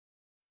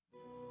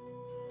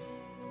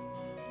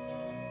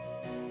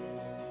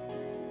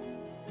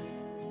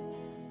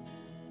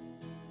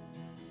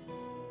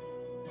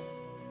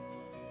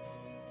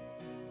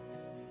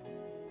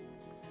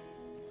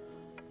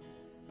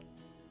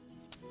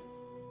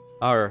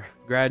Our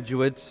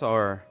graduates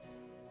are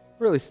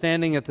really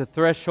standing at the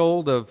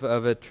threshold of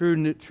a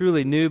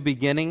truly new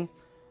beginning.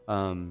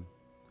 And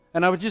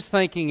I was just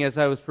thinking as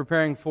I was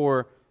preparing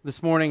for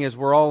this morning, as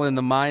we're all in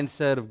the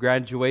mindset of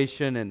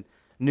graduation and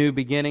new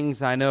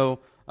beginnings, I know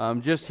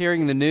just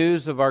hearing the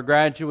news of our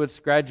graduates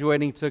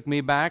graduating took me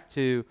back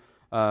to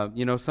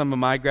some of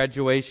my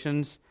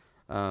graduations,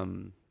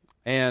 and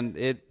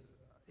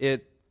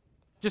it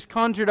just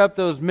conjured up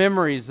those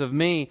memories of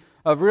me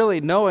of really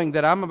knowing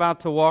that I'm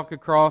about to walk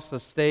across a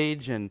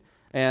stage, and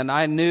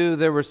I knew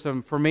there was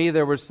some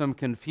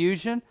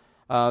confusion.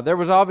 There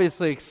was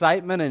obviously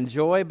excitement and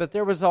joy, but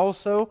there was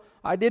also,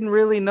 I didn't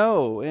really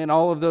know in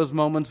all of those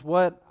moments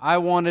what I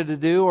wanted to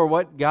do or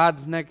what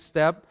God's next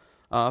step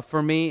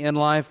for me in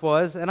life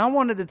was. And I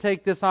wanted to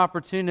take this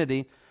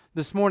opportunity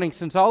this morning,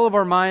 since all of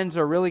our minds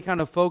are really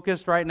kind of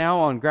focused right now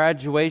on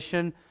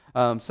graduation.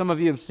 Some of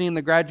you have seen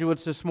the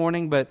graduates this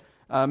morning, but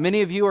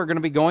many of you are going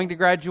to be going to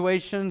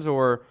graduations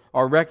or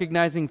are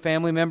recognizing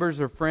family members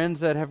or friends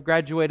that have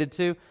graduated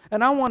too.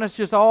 And I want us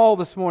just all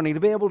this morning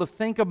to be able to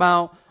think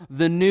about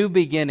the new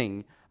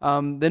beginning,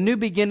 the new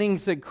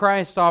beginnings that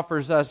Christ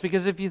offers us.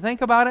 Because if you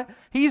think about it,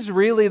 He's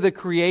really the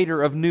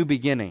creator of new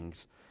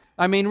beginnings.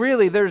 I mean,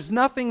 really, there's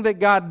nothing that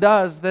God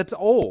does that's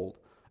old.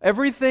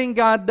 Everything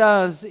God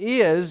does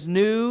is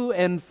new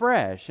and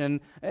fresh. And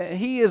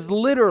He is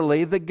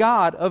literally the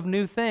God of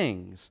new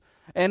things.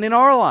 And in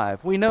our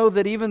life, we know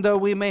that even though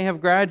we may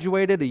have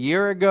graduated a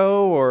year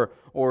ago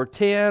or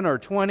 10 or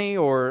 20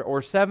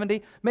 or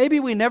 70, maybe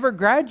we never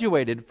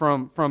graduated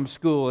from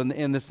school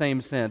in the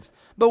same sense,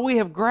 but we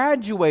have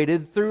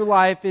graduated through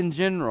life in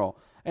general.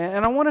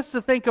 And I want us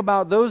to think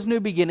about those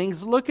new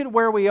beginnings, look at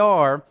where we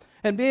are,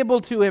 and be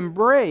able to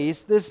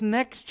embrace this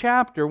next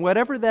chapter,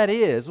 whatever that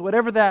is,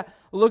 whatever that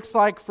looks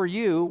like for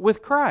you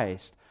with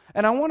Christ.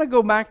 And I want to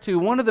go back to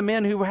one of the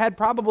men who had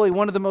probably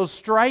one of the most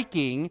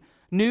striking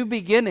new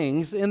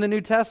beginnings in the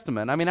New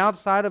Testament. I mean,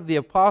 outside of the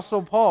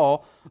Apostle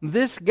Paul,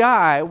 this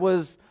guy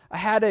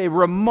had a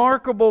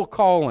remarkable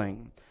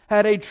calling,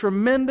 had a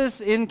tremendous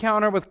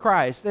encounter with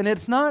Christ. And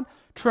it's not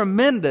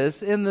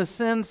tremendous in the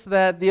sense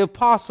that the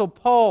Apostle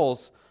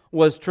Paul's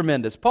was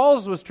tremendous.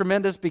 Paul's was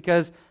tremendous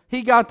because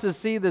he got to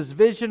see this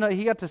vision,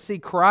 he got to see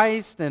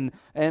Christ and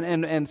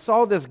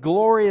saw this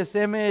glorious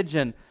image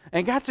and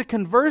got to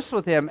converse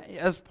with Him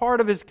as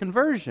part of his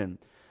conversion.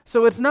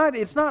 So it's not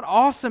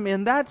awesome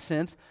in that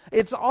sense.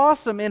 It's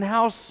awesome in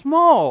how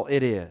small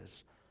it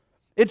is.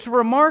 It's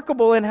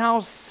remarkable in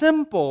how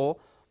simple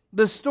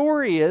the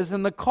story is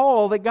and the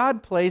call that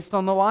God placed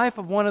on the life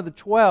of one of the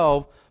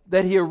 12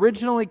 that He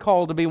originally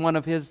called to be one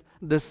of His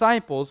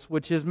disciples,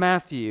 which is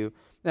Matthew.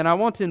 And I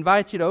want to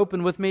invite you to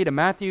open with me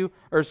to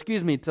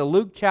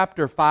Luke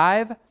chapter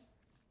 5.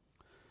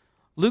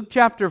 Luke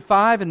chapter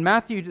 5 and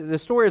Matthew, the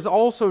story is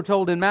also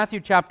told in Matthew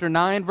chapter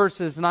 9,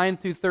 verses 9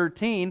 through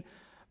 13.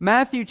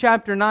 Matthew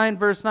chapter 9,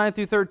 verse 9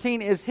 through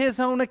 13 is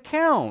his own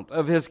account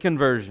of his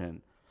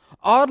conversion.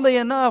 Oddly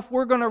enough,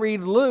 we're going to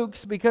read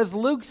Luke's because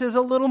Luke's is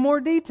a little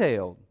more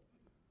detailed.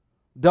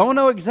 Don't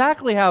know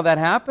exactly how that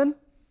happened,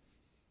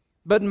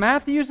 but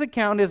Matthew's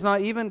account is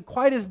not even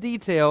quite as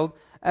detailed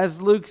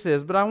as Luke's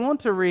is. But I want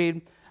to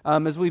read,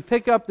 as we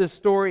pick up this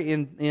story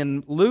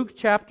in Luke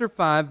chapter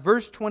 5,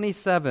 verse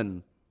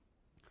 27.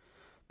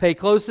 Pay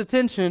close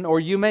attention or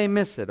you may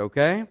miss it,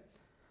 okay?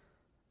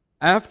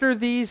 After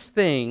these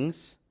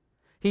things,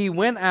 He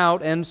went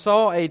out and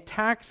saw a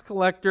tax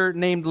collector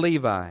named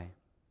Levi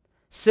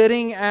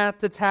sitting at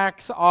the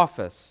tax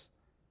office.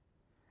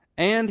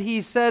 And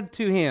He said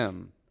to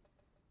him,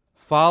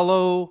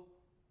 "Follow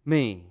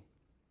me."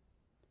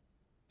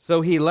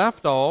 So he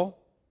left all,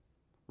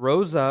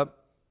 rose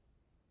up,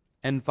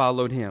 and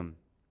followed Him.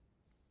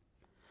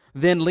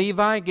 Then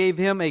Levi gave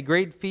him a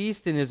great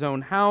feast in his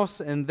own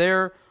house, and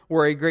there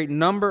were a great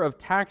number of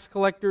tax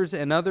collectors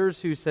and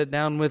others who sat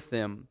down with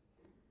them.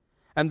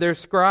 And their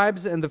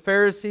scribes and the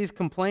Pharisees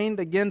complained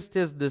against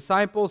His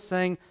disciples,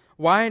 saying,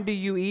 "Why do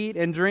you eat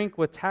and drink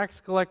with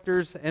tax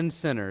collectors and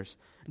sinners?"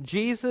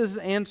 Jesus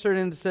answered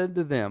and said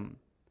to them,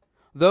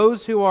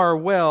 "Those who are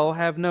well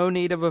have no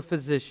need of a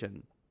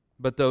physician,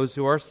 but those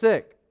who are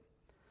sick.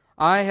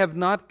 I have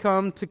not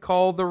come to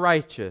call the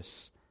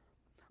righteous,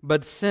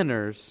 but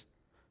sinners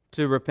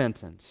to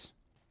repentance."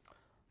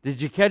 Did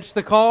you catch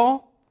the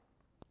call?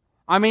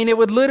 I mean, it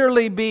would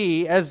literally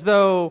be as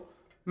though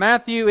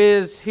Matthew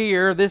is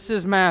here. This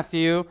is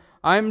Matthew.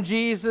 I'm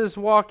Jesus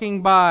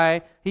walking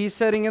by. He's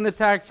sitting in the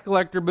tax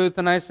collector booth,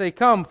 and I say,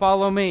 "Come,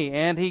 follow me."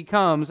 And He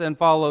comes and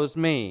follows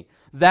me.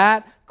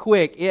 That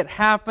quick. It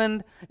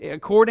happened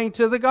according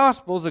to the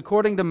Gospels,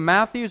 according to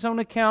Matthew's own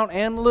account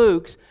and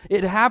Luke's.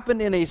 It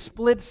happened in a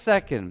split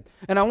second.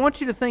 And I want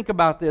you to think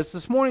about this.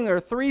 This morning there are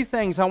three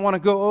things I want to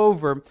go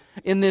over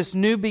in this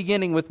new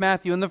beginning with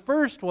Matthew. And the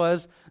first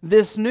was,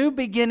 this new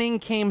beginning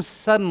came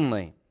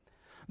suddenly.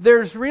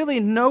 There's really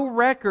no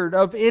record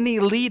of any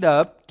lead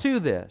up to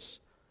this.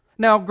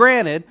 Now,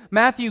 granted,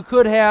 Matthew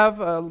could have,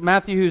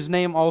 Matthew whose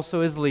name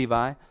also is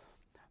Levi,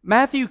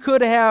 Matthew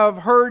could have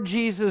heard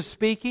Jesus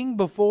speaking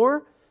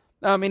before,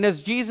 I mean,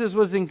 as Jesus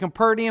was in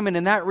Capernaum and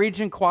in that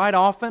region quite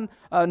often,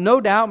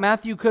 no doubt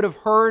Matthew could have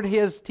heard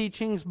his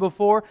teachings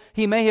before.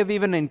 He may have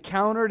even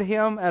encountered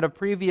him at a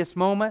previous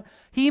moment.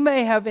 He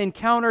may have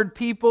encountered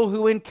people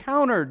who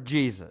encountered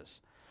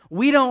Jesus.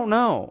 We don't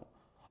know.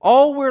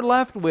 All we're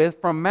left with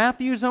from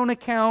Matthew's own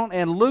account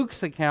and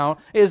Luke's account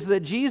is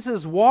that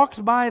Jesus walks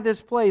by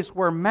this place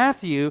where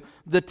Matthew,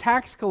 the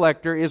tax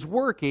collector, is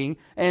working,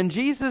 and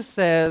Jesus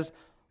says,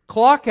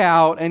 "Clock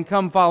out and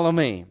come follow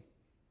me."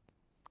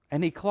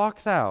 And he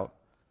clocks out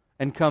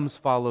and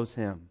follows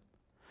him.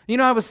 You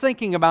know, I was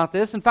thinking about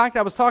this. In fact,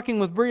 I was talking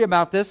with Bree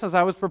about this as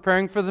I was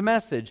preparing for the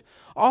message.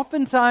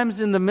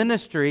 Oftentimes in the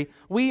ministry,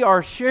 we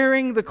are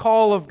sharing the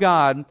call of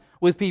God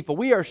with people.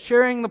 We are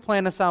sharing the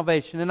plan of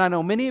salvation. And I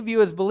know many of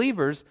you as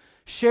believers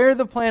share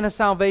the plan of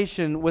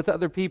salvation with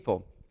other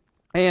people.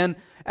 And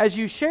as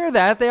you share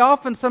that, they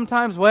often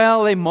sometimes,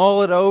 they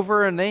mull it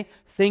over and they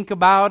think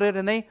about it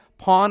and they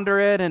ponder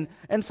it, and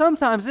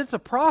sometimes it's a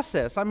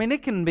process. I mean,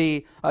 it can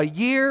be a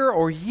year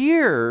or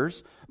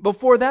years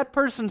before that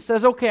person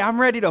says, okay,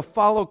 I'm ready to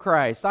follow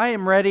Christ. I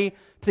am ready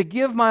to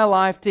give my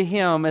life to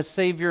Him as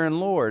Savior and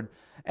Lord.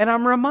 And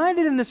I'm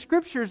reminded in the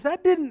Scriptures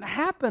that didn't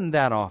happen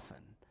that often.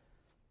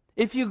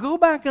 If you go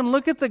back and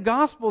look at the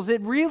Gospels,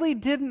 it really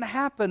didn't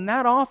happen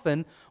that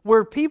often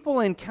where people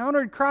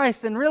encountered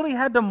Christ and really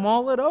had to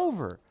mull it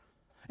over.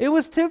 It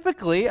was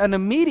typically an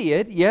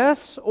immediate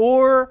yes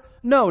or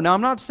no. Now,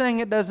 I'm not saying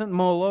it doesn't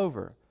mull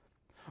over.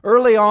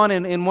 Early on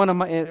in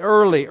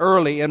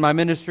my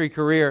ministry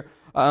career,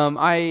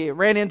 I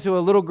ran into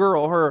a little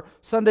girl. Her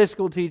Sunday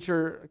school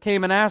teacher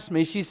came and asked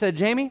me. She said,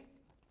 "Jamie,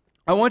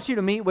 I want you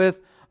to meet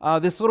with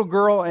this little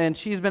girl, and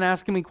she's been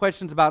asking me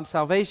questions about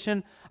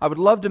salvation. I would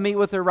love to meet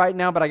with her right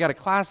now, but I got a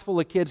class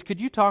full of kids.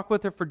 Could you talk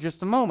with her for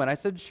just a moment?" I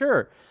said,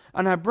 "Sure."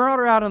 And I brought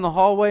her out in the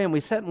hallway, and we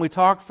sat and we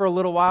talked for a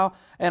little while.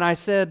 And I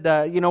said,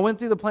 went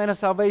through the plan of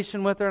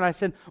salvation with her, and I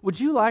said, "Would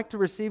you like to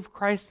receive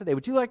Christ today?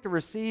 Would you like to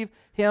receive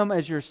Him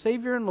as your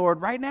Savior and Lord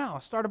right now?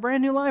 Start a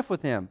brand new life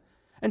with Him?"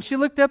 And she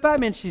looked up at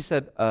me and she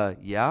said,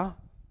 "Yeah."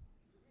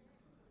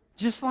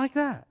 Just like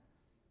that.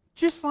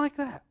 Just like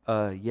that.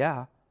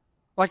 Yeah.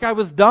 Like I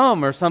was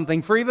dumb or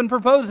something for even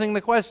proposing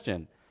the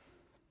question.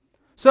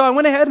 So I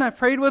went ahead and I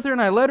prayed with her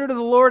and I led her to the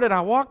Lord, and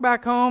I walked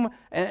back home.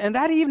 And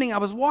that evening I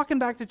was walking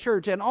back to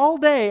church, and all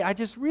day I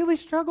just really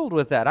struggled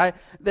with that.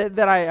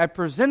 I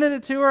presented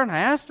it to her and I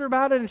asked her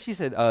about it, and she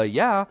said,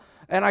 "Yeah."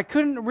 And I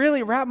couldn't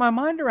really wrap my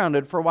mind around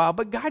it for a while,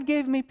 but God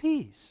gave me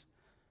peace.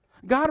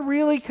 God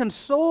really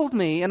consoled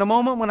me in a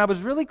moment when I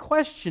was really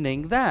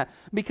questioning that,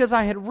 because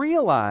I had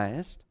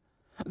realized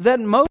that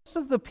most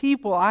of the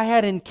people I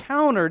had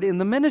encountered in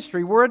the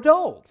ministry were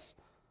adults.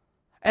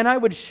 And I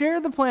would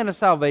share the plan of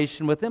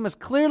salvation with them as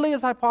clearly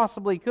as I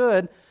possibly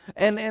could,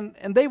 and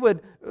they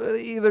would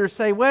either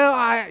say,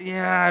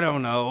 I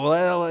don't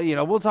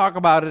know, we'll talk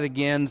about it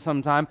again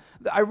sometime.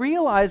 I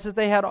realized that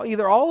they had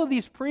either all of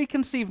these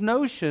preconceived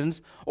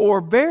notions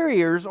or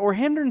barriers or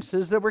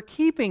hindrances that were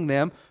keeping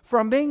them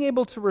from being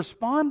able to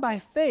respond by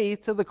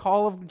faith to the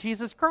call of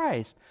Jesus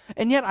Christ.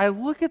 And yet I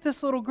look at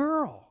this little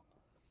girl.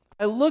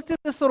 I looked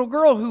at this little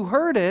girl who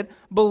heard it,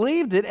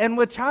 believed it, and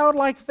with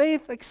childlike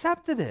faith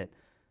accepted it.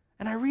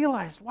 And I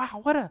realized, wow,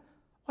 what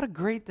a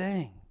great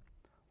thing.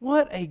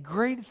 What a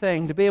great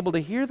thing to be able to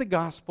hear the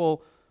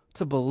gospel,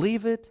 to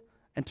believe it,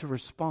 and to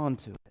respond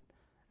to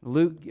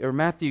it.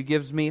 Matthew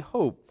gives me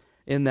hope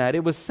in that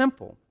it was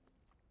simple,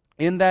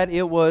 in that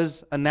it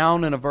was a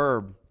noun and a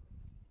verb.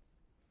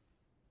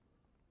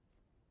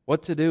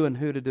 What to do and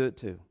who to do it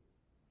to.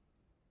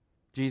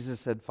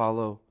 Jesus said,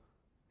 "Follow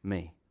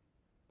me."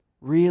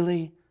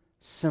 Really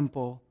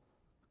simple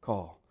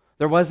call.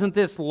 There wasn't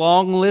this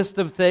long list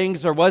of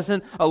things. There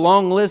wasn't a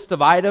long list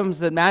of items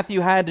that Matthew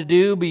had to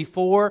do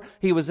before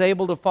he was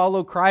able to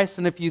follow Christ.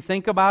 And if you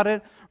think about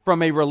it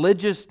from a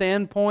religious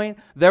standpoint,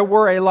 there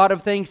were a lot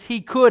of things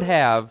he could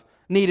have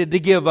needed to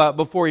give up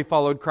before he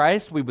followed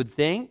Christ, we would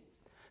think.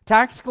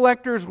 Tax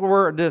collectors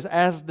were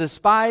as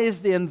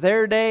despised in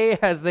their day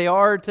as they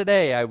are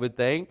today, I would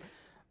think,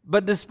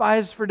 but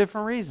despised for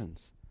different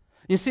reasons.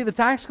 You see, the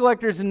tax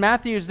collectors in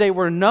Matthew's day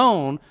were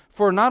known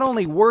for not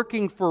only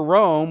working for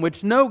Rome,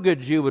 which no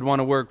good Jew would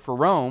want to work for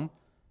Rome.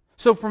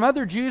 So from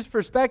other Jews'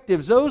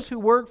 perspectives, those who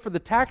worked for the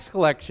tax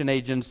collection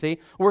agency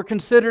were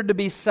considered to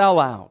be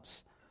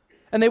sellouts.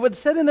 And they would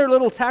sit in their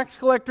little tax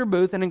collector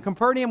booth, and in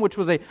Capernaum, which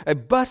was a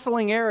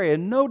bustling area,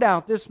 no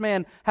doubt this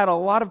man had a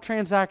lot of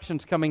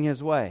transactions coming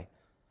his way.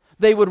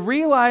 They would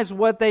realize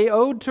what they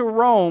owed to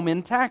Rome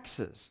in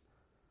taxes.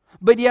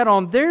 But yet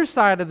on their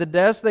side of the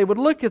desk, they would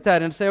look at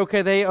that and say,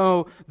 okay, they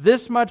owe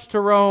this much to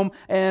Rome,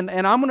 and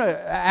I'm going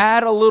to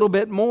add a little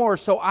bit more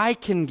so I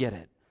can get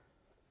it.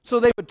 So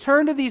they would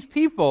turn to these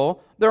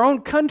people, their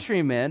own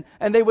countrymen,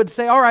 and they would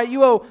say, all right,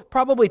 you owe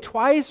probably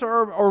twice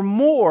or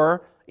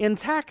more in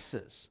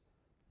taxes.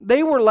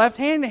 They were left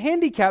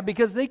handicapped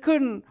because they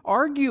couldn't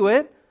argue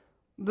it.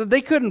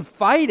 They couldn't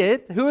fight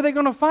it. Who are they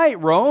going to fight?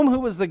 Rome, who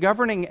was the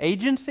governing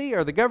agency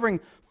or the governing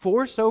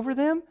force over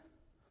them?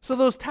 So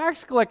those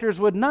tax collectors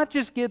would not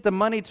just get the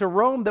money to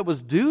Rome that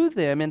was due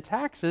them in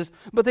taxes,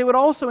 but they would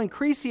also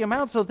increase the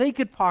amount so they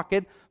could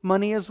pocket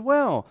money as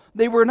well.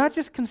 They were not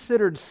just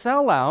considered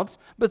sellouts,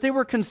 but they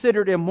were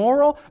considered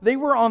immoral. They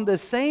were on the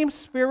same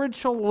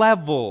spiritual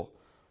level.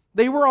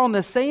 They were on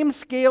the same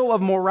scale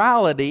of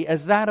morality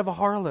as that of a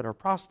harlot or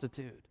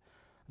prostitute.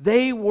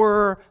 They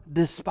were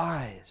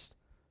despised.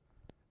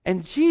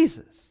 And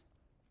Jesus,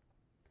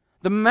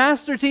 the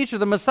master teacher,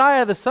 the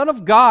Messiah, the Son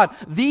of God,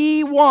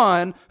 the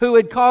one who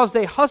had caused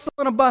a hustle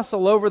and a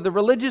bustle over the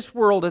religious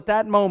world at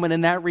that moment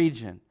in that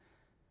region,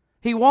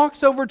 he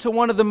walks over to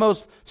one of the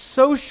most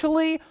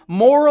socially,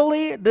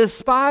 morally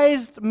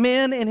despised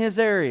men in his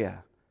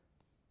area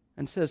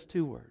and says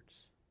 2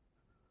 words,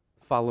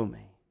 "Follow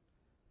me."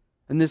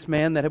 And this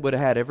man that would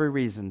have had every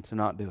reason to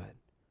not do it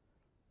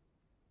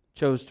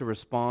chose to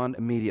respond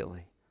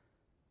immediately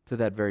to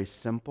that very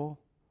simple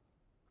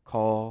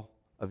call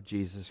of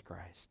Jesus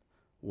Christ.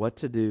 What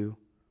to do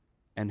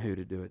and who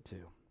to do it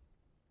to.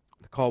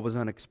 The call was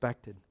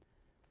unexpected.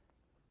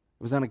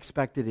 It was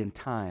unexpected in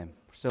time.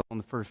 We're still on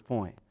the first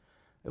point.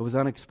 It was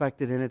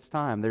unexpected in its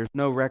time. There's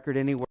no record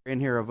anywhere in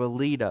here of a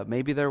lead up.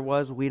 Maybe there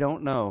was, we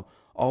don't know.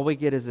 All we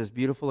get is this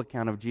beautiful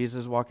account of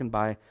Jesus walking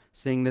by,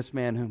 seeing this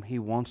man whom he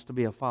wants to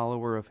be a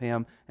follower of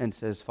him, and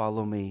says,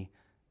 "Follow me."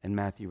 And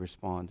Matthew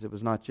responds. It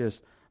was not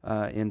just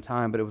in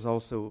time, but it was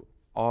also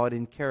odd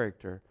in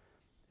character,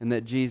 and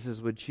that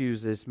Jesus would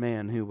choose this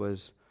man who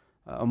was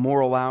a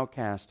moral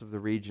outcast of the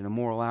region, a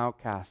moral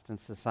outcast in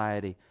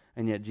society,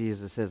 and yet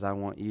Jesus says, "I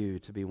want you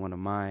to be one of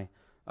my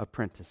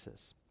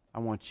apprentices. I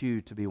want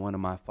you to be one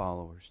of my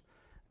followers."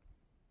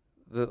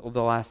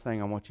 The last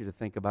thing I want you to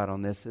think about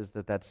on this is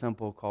that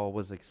simple call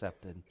was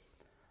accepted.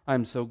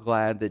 I'm so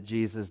glad that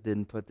Jesus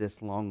didn't put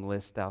this long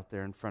list out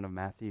there in front of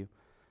Matthew,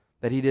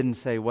 that he didn't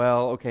say,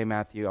 "Well, okay,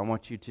 Matthew, I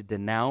want you to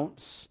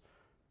denounce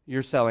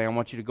your selling. I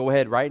want you to go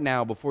ahead right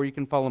now before you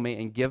can follow me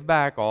and give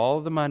back all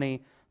of the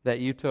money that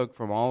you took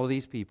from all of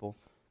these people.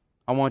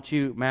 I want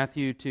you,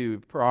 Matthew,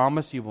 to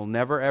promise you will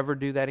never ever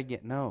do that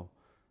again." No.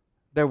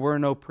 There were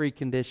no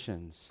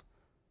preconditions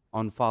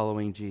on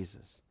following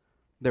Jesus.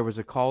 There was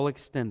a call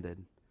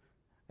extended,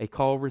 a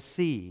call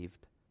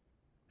received,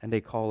 and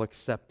a call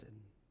accepted.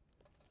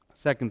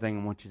 Second thing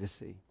I want you to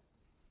see.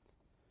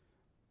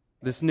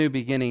 This new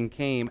beginning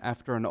came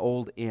after an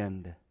old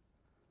end.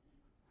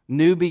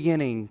 New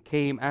beginning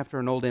came after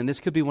an old end. This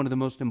could be one of the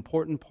most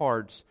important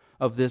parts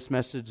of this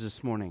message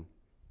this morning.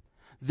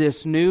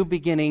 This new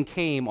beginning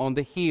came on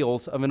the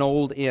heels of an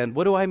old end.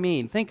 What do I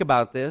mean? Think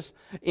about this.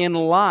 In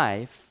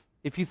life,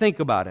 if you think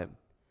about it,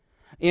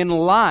 in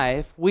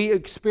life, we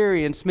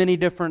experience many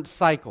different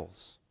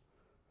cycles.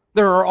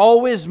 There are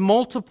always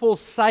multiple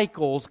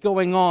cycles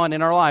going on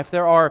in our life.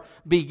 There are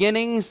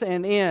beginnings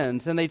and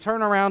ends, and they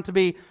turn around to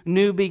be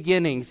new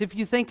beginnings. If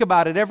you think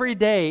about it, every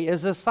day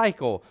is a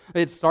cycle.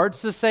 It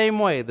starts the same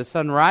way. The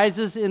sun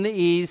rises in the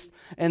east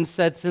and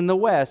sets in the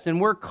west, and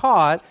we're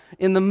caught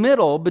in the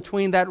middle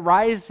between that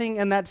rising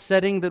and that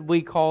setting that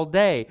we call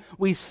day.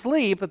 We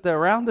sleep at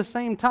around the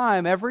same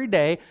time every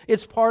day.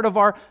 It's part of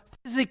our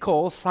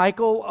physical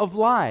cycle of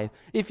life.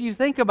 If you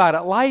think about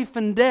it, life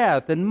and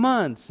death and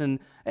months and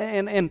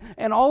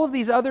all of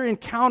these other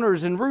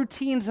encounters and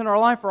routines in our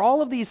life are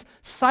all of these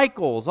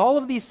cycles, all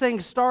of these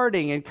things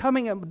starting and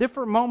coming at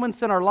different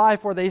moments in our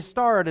life where they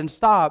start and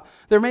stop.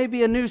 There may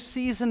be a new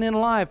season in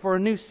life or a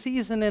new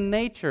season in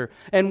nature,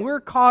 and we're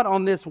caught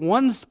on this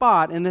one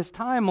spot in this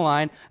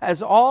timeline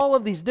as all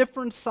of these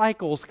different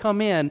cycles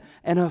come in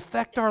and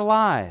affect our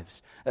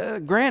lives.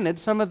 Granted,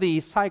 some of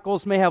these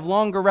cycles may have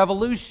longer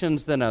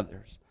revolutions than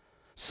others.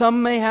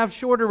 Some may have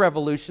shorter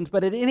revolutions,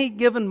 but at any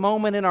given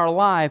moment in our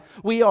life,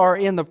 we are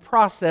in the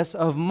process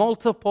of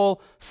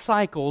multiple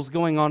cycles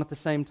going on at the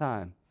same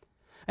time.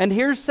 And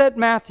here sat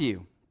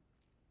Matthew,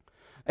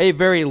 a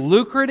very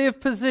lucrative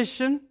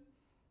position,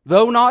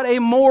 though not a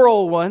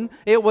moral one.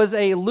 It was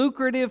a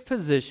lucrative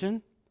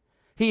position.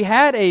 He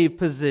had a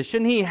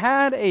position, he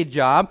had a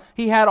job,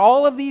 he had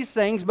all of these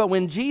things, but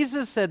when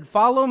Jesus said,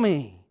 "Follow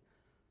me,"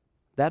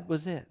 that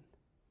was it.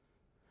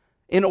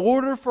 In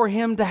order for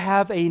him to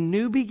have a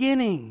new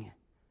beginning,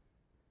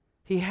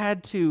 he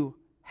had to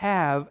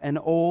have an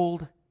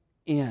old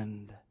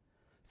end.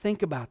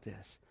 Think about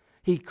this.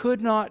 He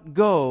could not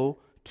go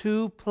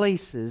 2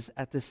 places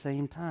at the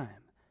same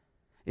time.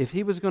 If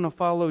he was going to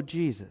follow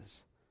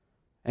Jesus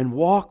and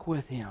walk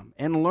with him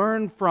and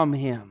learn from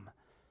him,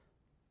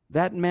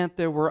 that meant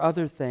there were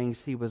other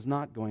things he was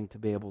not going to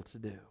be able to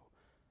do.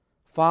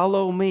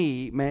 Follow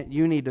me meant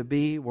you need to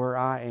be where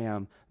I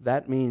am.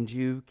 That means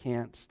you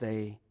can't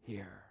stay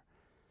here.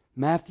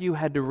 Matthew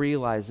had to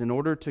realize in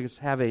order to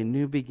have a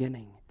new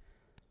beginning,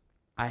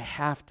 I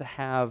have to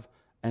have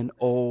an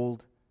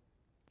old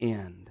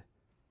end.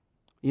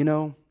 You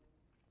know,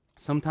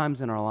 sometimes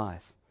in our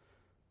life,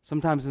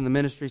 sometimes in the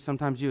ministry,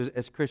 sometimes you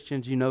as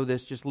Christians, you know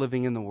this just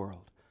living in the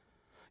world.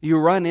 You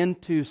run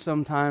into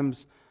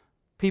sometimes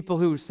people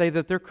who say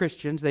that they're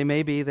Christians. They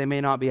may be, they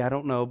may not be, I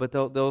don't know, but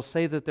they'll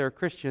say that they're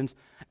Christians,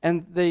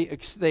 and they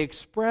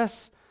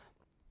express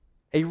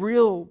a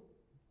real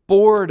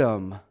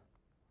boredom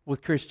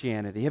with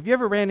Christianity. Have you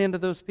ever ran into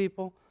those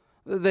people?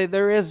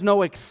 There is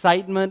no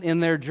excitement in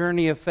their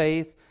journey of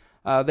faith.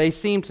 They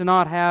seem to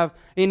not have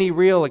any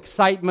real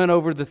excitement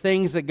over the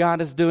things that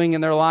God is doing in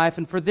their life.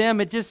 And for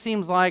them, it just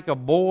seems like a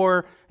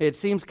bore. It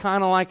seems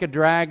kind of like a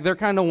drag. They're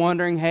kind of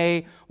wondering,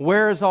 hey,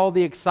 where is all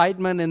the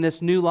excitement in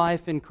this new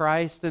life in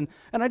Christ? And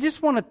I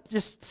just want to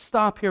just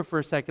stop here for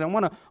a second. I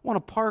want to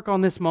park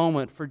on this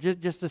moment for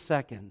just a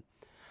second.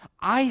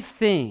 I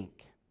think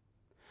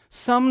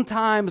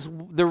sometimes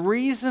the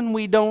reason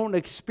we don't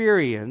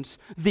experience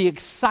the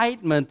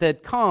excitement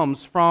that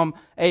comes from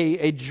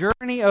a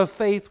journey of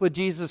faith with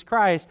Jesus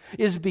Christ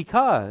is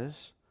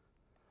because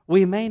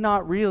we may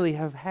not really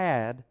have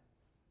had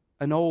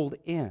an old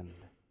end.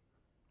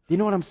 Do you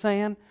know what I'm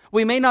saying?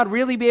 We may not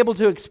really be able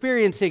to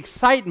experience the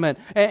excitement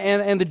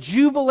and the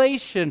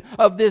jubilation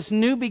of this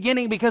new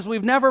beginning because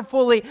we've never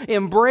fully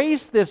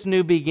embraced this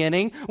new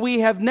beginning.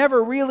 We have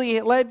never really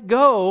let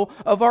go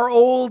of our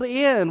old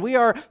end. We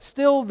are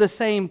still the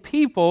same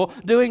people,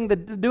 doing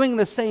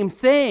the same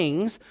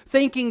things,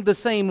 thinking the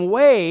same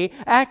way,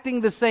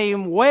 acting the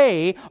same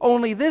way,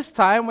 only this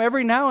time,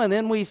 every now and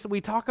then,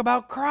 we talk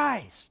about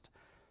Christ.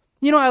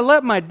 You know, I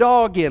let my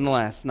dog in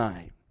last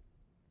night.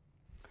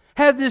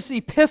 Had this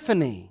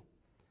epiphany.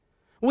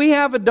 We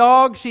have a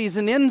dog, she's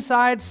an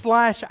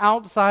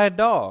inside/outside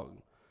dog.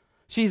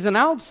 She's an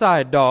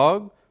outside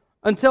dog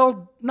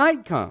until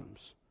night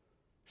comes.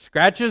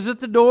 Scratches at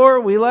the door,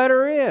 we let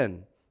her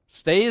in.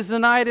 Stays the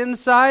night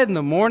inside, in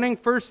the morning,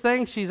 first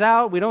thing, she's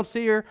out. We don't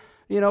see her,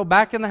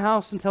 back in the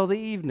house until the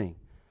evening.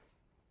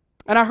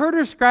 And I heard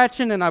her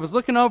scratching, and I was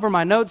looking over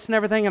my notes and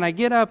everything, and I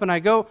get up and I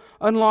go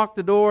unlock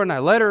the door, and I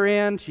let her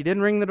in. She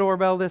didn't ring the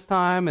doorbell this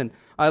time, and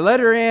I let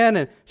her in,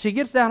 and she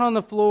gets down on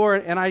the floor,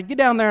 and I get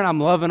down there, and I'm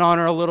loving on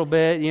her a little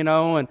bit,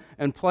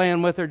 and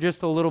playing with her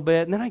just a little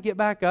bit, and then I get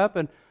back up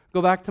and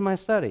go back to my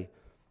study.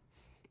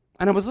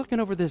 And I was looking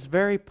over this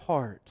very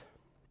part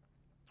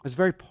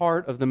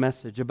of the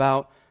message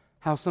about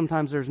how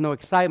sometimes there's no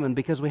excitement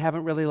because we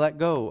haven't really let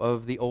go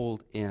of the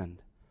old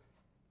end.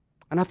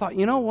 And I thought,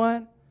 you know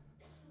what?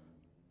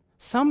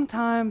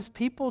 Sometimes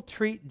people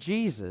treat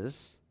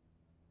Jesus,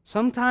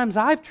 sometimes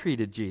I've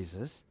treated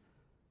Jesus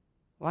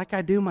like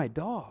I do my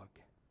dog.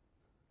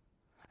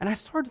 And I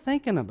started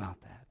thinking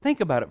about that. Think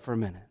about it for a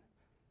minute.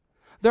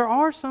 There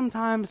are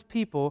sometimes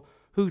people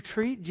who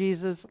treat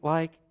Jesus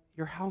like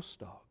your house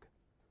dog.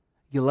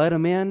 You let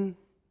him in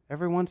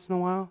every once in a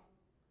while,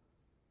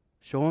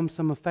 show him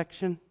some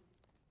affection.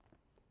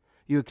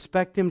 You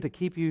expect him to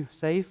keep you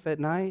safe at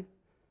night,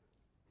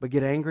 but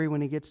get angry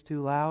when he gets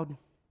too loud.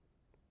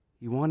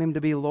 You want him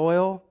to be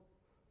loyal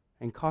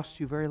and cost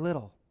you very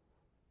little,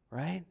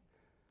 right?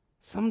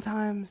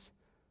 Sometimes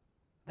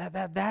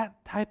that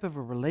type of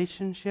a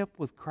relationship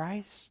with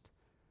Christ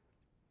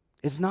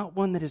is not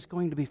one that is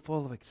going to be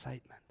full of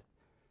excitement.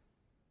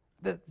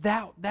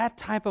 That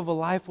type of a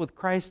life with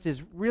Christ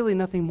is really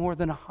nothing more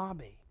than a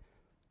hobby.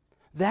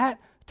 That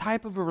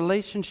type of a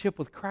relationship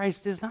with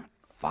Christ is not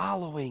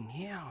following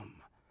Him.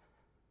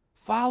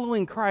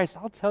 Following Christ,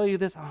 I'll tell you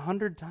this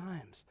 100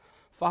 times.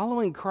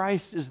 Following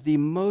Christ is the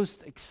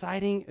most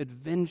exciting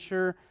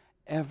adventure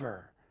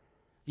ever.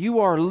 You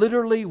are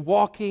literally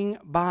walking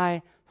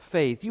by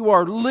faith. You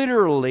are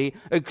literally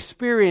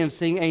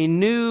experiencing a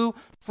new,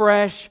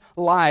 fresh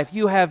life.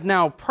 You have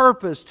now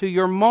purpose to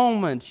your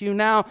moments. You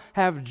now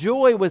have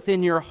joy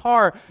within your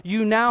heart.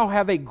 You now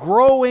have a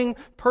growing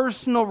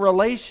personal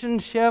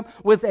relationship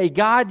with a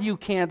God you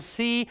can't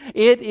see.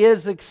 It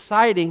is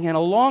exciting. And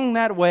along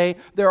that way,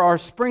 there are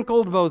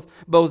sprinkled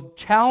both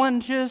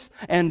challenges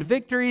and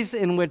victories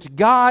in which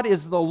God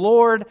is the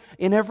Lord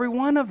in every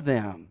one of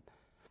them.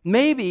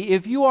 Maybe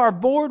if you are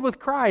bored with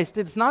Christ,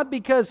 it's not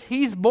because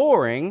He's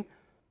boring.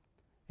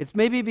 It's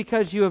maybe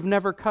because you have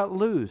never cut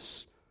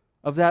loose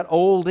of that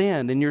old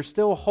end, and you're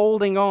still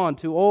holding on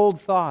to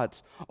old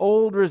thoughts,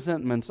 old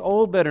resentments,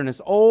 old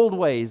bitterness, old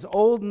ways,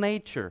 old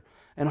nature,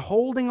 and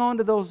holding on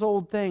to those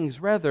old things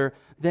rather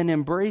than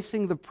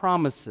embracing the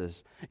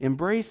promises,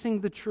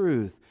 embracing the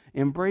truth,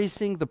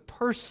 embracing the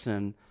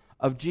person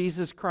of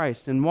Jesus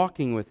Christ and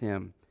walking with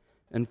Him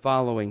and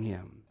following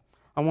Him.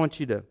 I want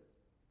you to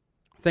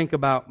think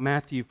about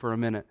Matthew for a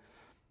minute,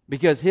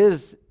 because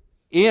his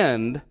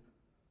end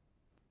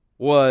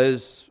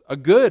was a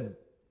good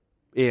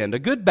end, a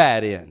good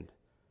bad end.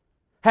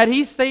 Had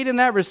he stayed in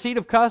that receipt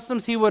of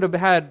customs, he would have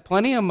had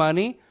plenty of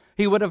money.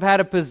 He would have had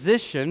a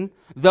position.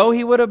 Though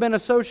he would have been a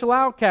social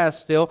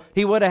outcast still,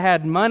 he would have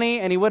had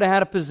money and he would have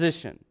had a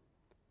position.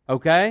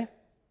 Okay?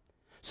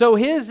 So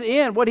his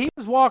end, what he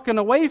was walking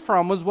away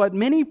from, was what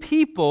many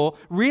people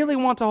really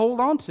want to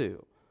hold on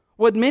to.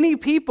 What many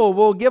people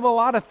will give a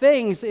lot of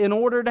things in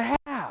order to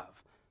have.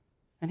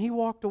 And he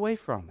walked away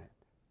from it.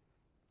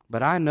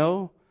 But I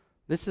know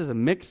this is a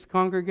mixed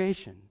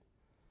congregation.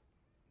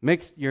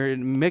 You're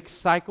in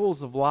mixed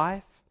cycles of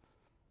life.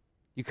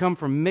 You come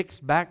from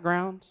mixed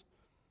backgrounds.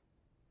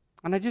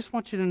 And I just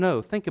want you to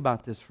know, think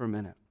about this for a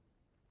minute.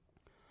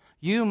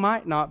 You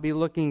might not be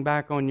looking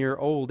back on your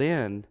old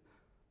end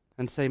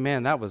and say,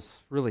 man, that was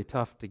really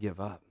tough to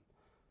give up.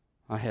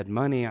 I had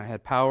money, I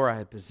had power, I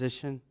had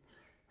position.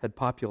 had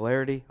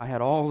popularity. I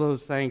had all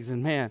those things.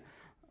 And man,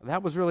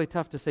 that was really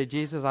tough to say,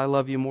 Jesus, I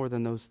love you more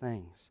than those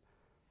things.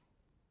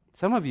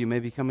 Some of you may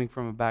be coming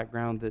from a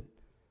background that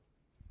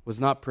was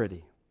not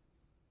pretty,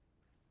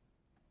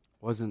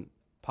 wasn't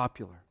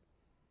popular.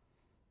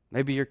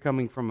 Maybe you're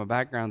coming from a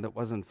background that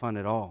wasn't fun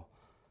at all.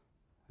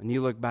 And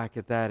you look back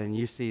at that and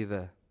you see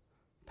the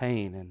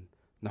pain and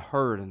the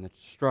hurt and the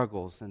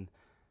struggles. And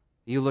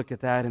you look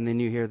at that and then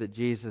you hear that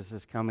Jesus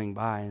is coming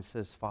by and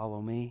says,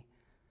 follow me.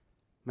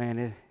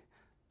 Man,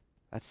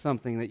 that's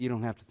something that you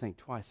don't have to think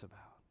twice about.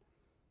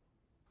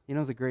 You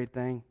know the great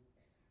thing?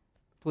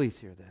 Please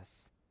hear this.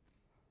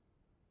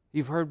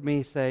 You've heard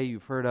me say,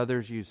 you've heard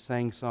others, you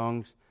sang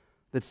songs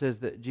that says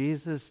that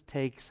Jesus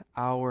takes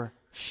our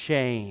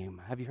shame.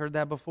 Have you heard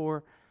that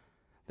before?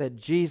 That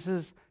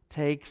Jesus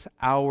takes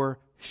our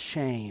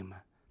shame.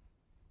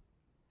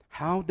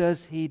 How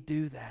does He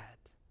do that?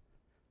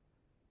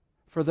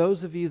 For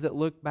those of you that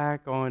look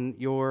back on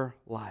your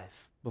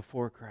life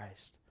before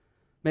Christ,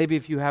 maybe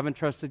if you haven't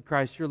trusted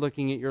Christ, you're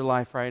looking at your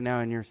life right now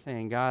and you're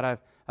saying, God,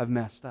 I've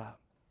messed up.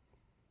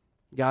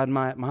 God,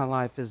 my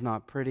life is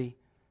not pretty.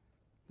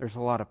 There's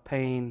a lot of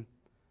pain.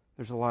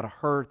 There's a lot of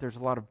hurt. There's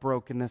a lot of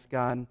brokenness,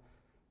 God.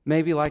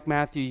 Maybe like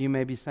Matthew, you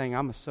may be saying,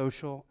 I'm a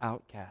social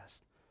outcast.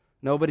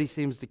 Nobody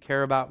seems to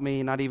care about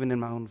me, not even in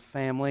my own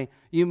family.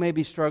 You may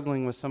be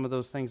struggling with some of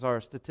those things.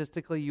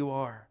 Statistically, you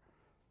are.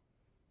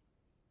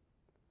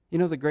 You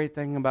know the great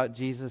thing about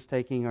Jesus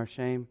taking our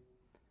shame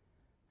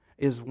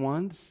is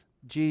once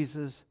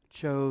Jesus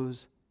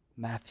chose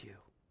Matthew.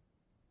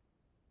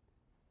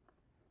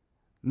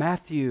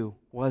 Matthew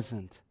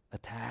wasn't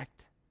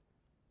attacked.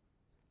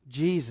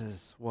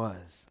 Jesus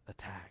was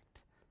attacked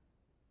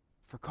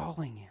for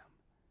calling him.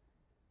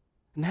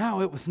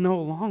 Now it was no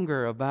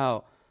longer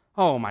about,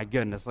 oh my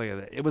goodness, look at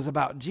that. It was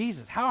about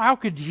Jesus. How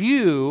could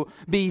you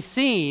be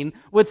seen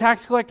with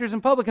tax collectors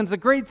and publicans? The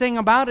great thing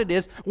about it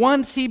is,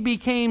 once he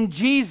became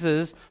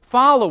Jesus'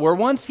 follower,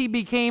 once he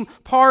became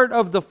part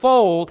of the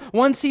fold,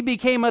 once he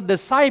became a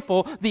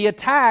disciple, the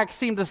attack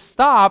seemed to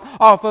stop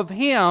off of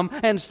him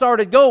and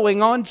started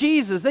going on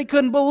Jesus. They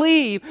couldn't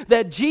believe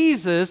that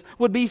Jesus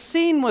would be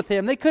seen with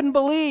him. They couldn't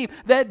believe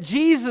that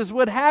Jesus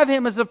would have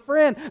him as a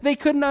friend. They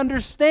couldn't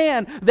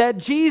understand that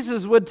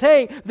Jesus would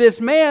take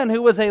this man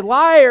who was a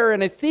liar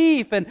and a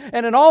thief and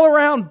an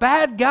all-around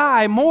bad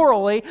guy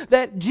morally,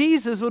 that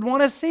Jesus would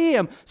want to see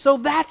him. So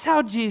that's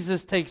how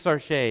Jesus takes our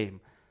shame.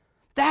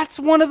 That's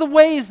one of the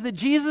ways that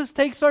Jesus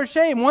takes our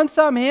shame. Once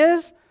I'm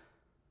His,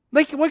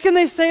 what can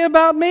they say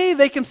about me?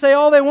 They can say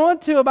all they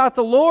want to about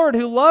the Lord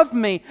who loved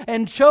me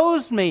and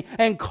chose me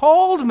and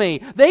called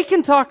me. They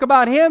can talk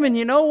about Him, and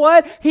you know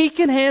what? He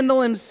can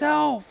handle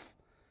Himself.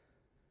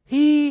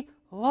 He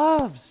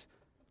loves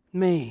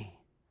me.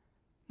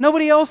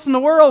 Nobody else in the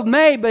world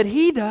may, but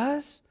He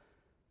does.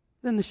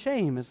 Then the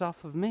shame is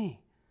off of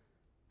me.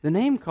 The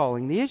name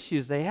calling, the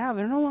issues they have,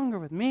 they're no longer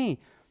with me.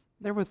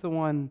 They're with the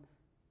one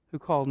who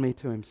called me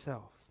to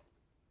Himself.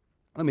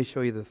 Let me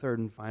show you the third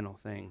and final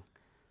thing.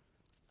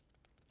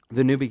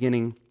 The new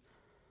beginning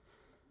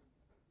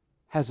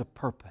has a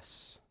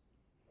purpose.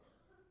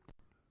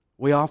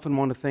 We often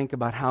want to think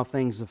about how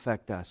things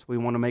affect us. We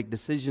want to make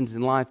decisions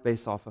in life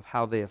based off of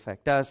how they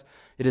affect us.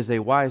 It is a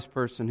wise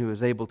person who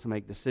is able to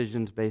make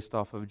decisions based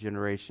off of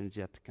generations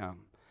yet to come.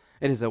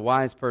 It is a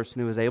wise person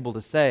who is able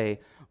to say,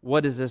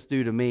 what does this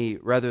do to me,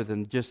 rather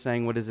than just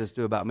saying, what does this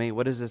do about me?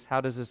 How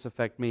does this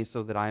affect me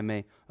so that I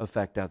may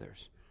affect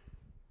others?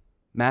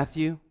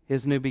 Matthew,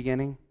 his new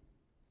beginning,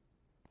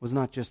 was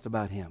not just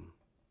about him.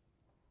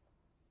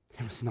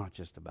 It was not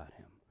just about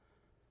him.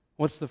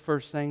 What's the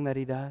first thing that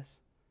he does?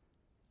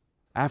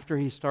 After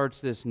he starts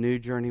this new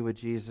journey with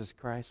Jesus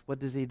Christ, what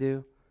does he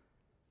do?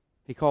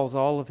 He calls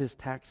all of his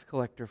tax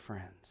collector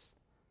friends,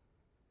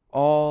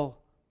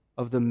 all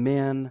of the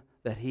men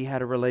that he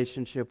had a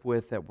relationship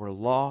with that were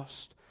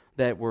lost,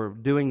 that were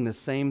doing the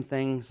same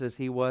things as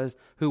he was,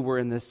 who were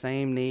in the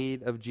same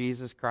need of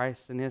Jesus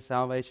Christ and His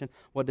salvation.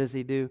 What does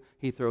he do?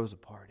 He throws a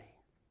party.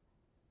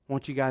 I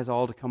want you guys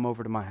all to come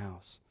over to my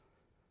house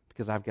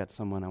because I've got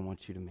someone I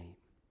want you to meet.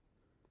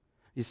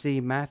 You see,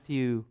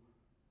 Matthew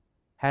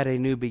had a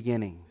new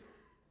beginning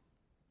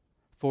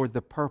for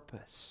the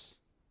purpose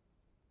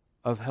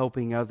of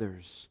helping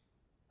others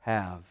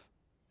have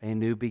a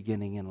new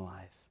beginning in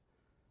life.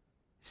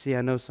 See,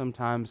 I know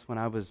sometimes when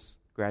I was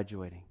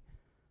graduating,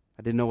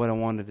 I didn't know what I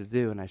wanted to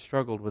do, and I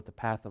struggled with the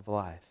path of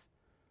life.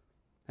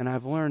 And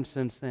I've learned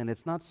since then,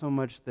 it's not so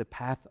much the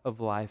path of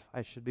life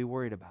I should be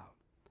worried about.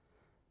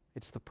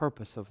 It's the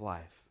purpose of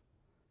life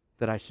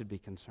that I should be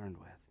concerned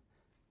with.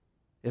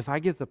 If I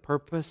get the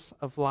purpose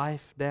of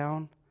life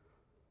down,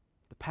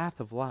 the path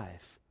of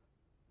life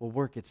will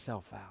work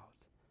itself out.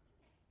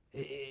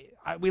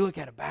 We look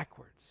at it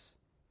backwards.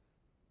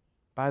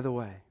 By the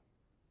way,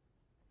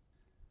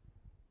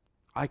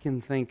 I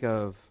can think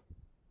of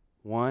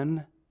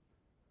 1,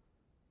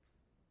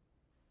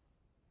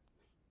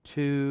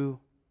 2,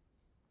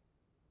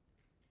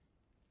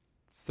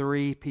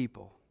 3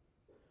 people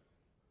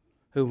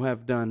who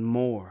have done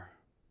more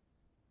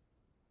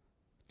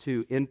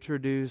to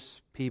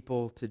introduce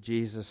people to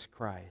Jesus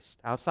Christ,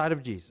 outside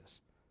of Jesus,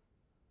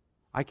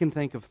 I can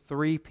think of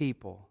 3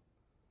 people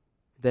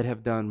that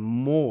have done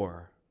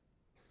more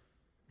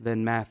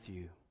than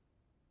Matthew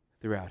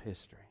throughout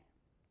history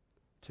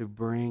to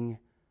bring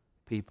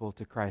people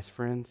to Christ.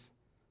 Friends,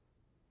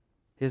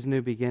 his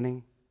new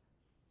beginning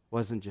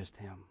wasn't just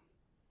him.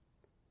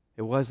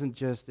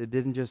 It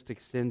didn't just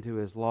extend to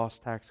his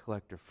lost tax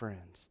collector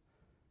friends.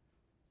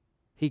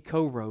 He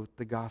co-wrote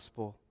the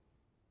Gospel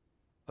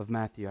of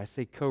Matthew. I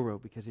say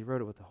co-wrote because he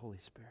wrote it with the Holy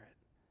Spirit.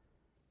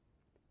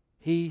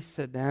 He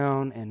sat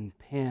down and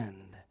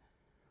penned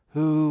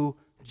who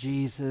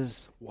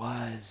Jesus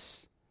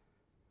was,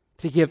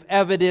 to give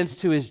evidence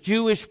to his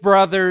Jewish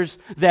brothers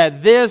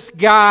that this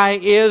guy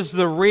is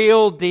the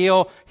real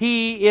deal.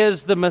 He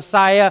is the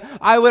Messiah.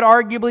 I would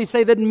arguably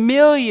say that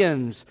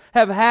millions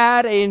have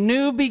had a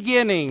new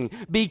beginning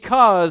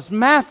because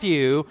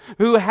Matthew,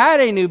 who had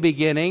a new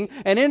beginning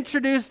and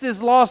introduced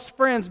his lost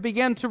friends,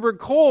 began to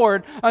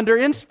record under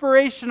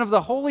inspiration of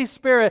the Holy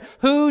Spirit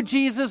who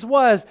Jesus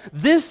was.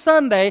 This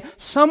Sunday,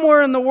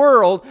 somewhere in the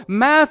world,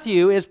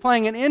 Matthew is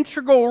playing an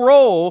integral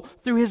role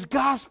through his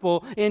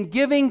gospel in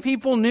giving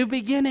people new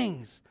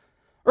beginnings.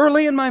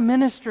 Early in my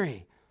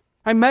ministry,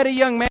 I met a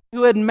young man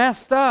who had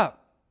messed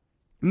up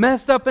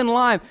in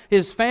life.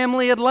 His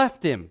family had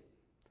left him.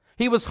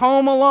 He was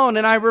home alone,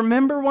 and I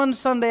remember one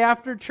Sunday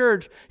after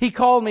church, he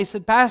called me,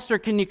 said, "Pastor,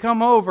 can you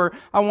come over?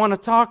 I want to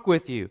talk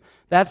with you."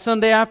 That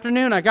Sunday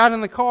afternoon, I got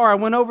in the car, I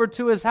went over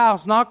to his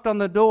house, knocked on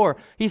the door.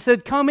 He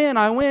said, "Come in."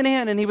 I went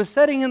in, and he was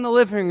sitting in the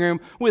living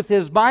room with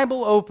his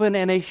Bible open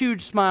and a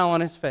huge smile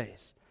on his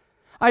face.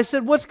 I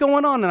said, "What's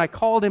going on?" And I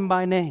called him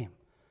by name.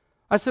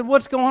 I said,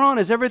 "What's going on?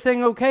 Is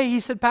everything okay?"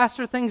 He said,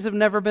 "Pastor, things have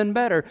never been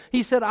better."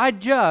 He said, "I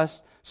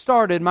just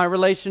started my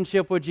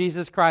relationship with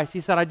Jesus Christ." He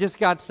said, "I just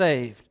got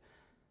saved."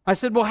 I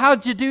said, "Well,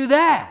 how'd you do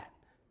that?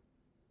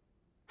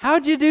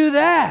 How'd you do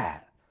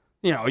that?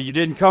 You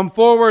didn't come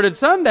forward at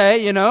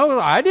Sunday,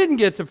 I didn't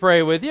get to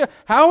pray with you.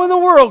 How in the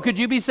world could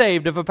you be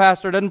saved if a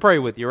pastor doesn't pray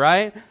with you,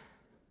 right?"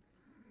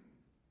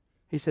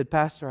 He said,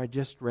 "Pastor, I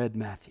just read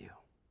Matthew,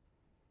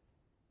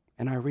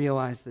 and I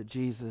realized that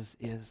Jesus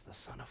is the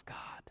Son of God."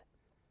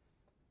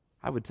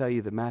 I would tell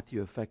you that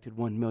Matthew affected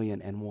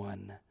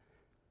 1,000,001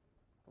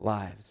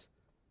 lives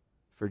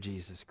for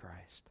Jesus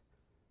Christ.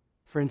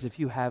 Friends, if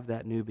you have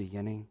that new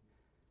beginning,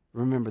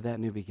 remember that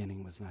new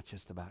beginning was not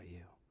just about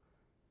you.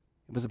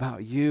 It was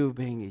about you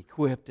being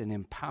equipped and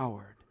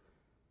empowered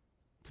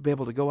to be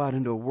able to go out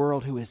into a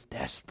world who is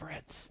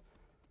desperate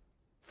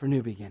for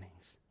new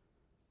beginnings.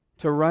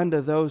 To run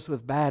to those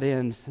with bad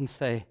ends and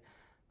say,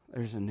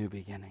 "There's a new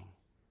beginning.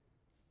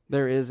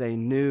 There is a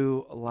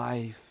new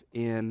life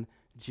in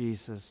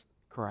Jesus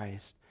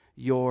Christ.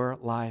 Your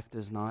life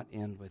does not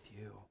end with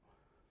you."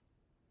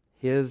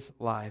 His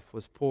life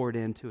was poured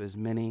into as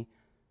many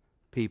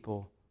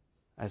people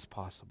as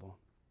possible.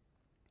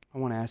 I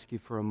want to ask you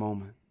for a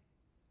moment.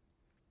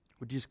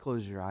 Would you just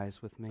close your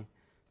eyes with me?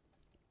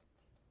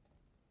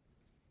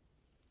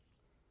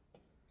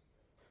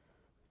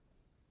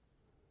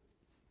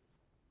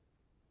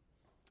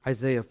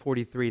 Isaiah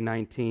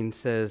 43:19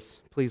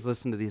 says, please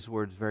listen to these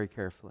words very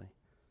carefully.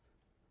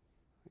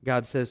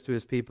 God says to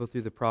his people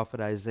through the prophet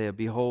Isaiah,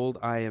 "Behold,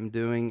 I am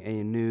doing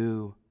a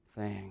new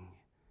thing.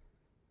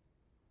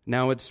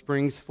 Now it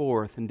springs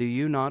forth, and do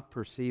you not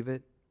perceive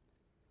it?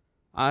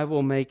 I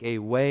will make a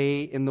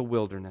way in the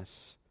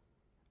wilderness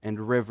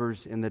and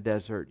rivers in the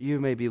desert." You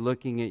may be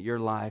looking at your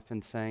life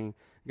and saying,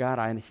 "God,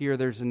 I hear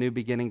there's a new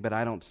beginning, but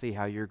I don't see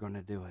how you're going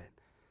to do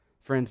it."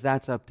 Friends,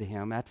 that's up to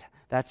him.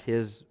 That's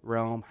his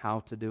realm,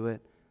 how to do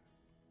it.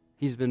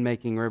 He's been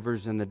making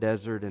rivers in the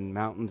desert and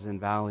mountains and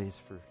valleys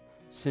for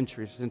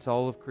centuries, since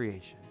all of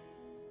creation.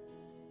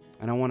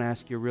 And I want to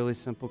ask you a really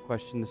simple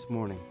question this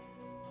morning.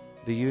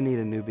 Do you need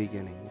a new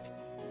beginning?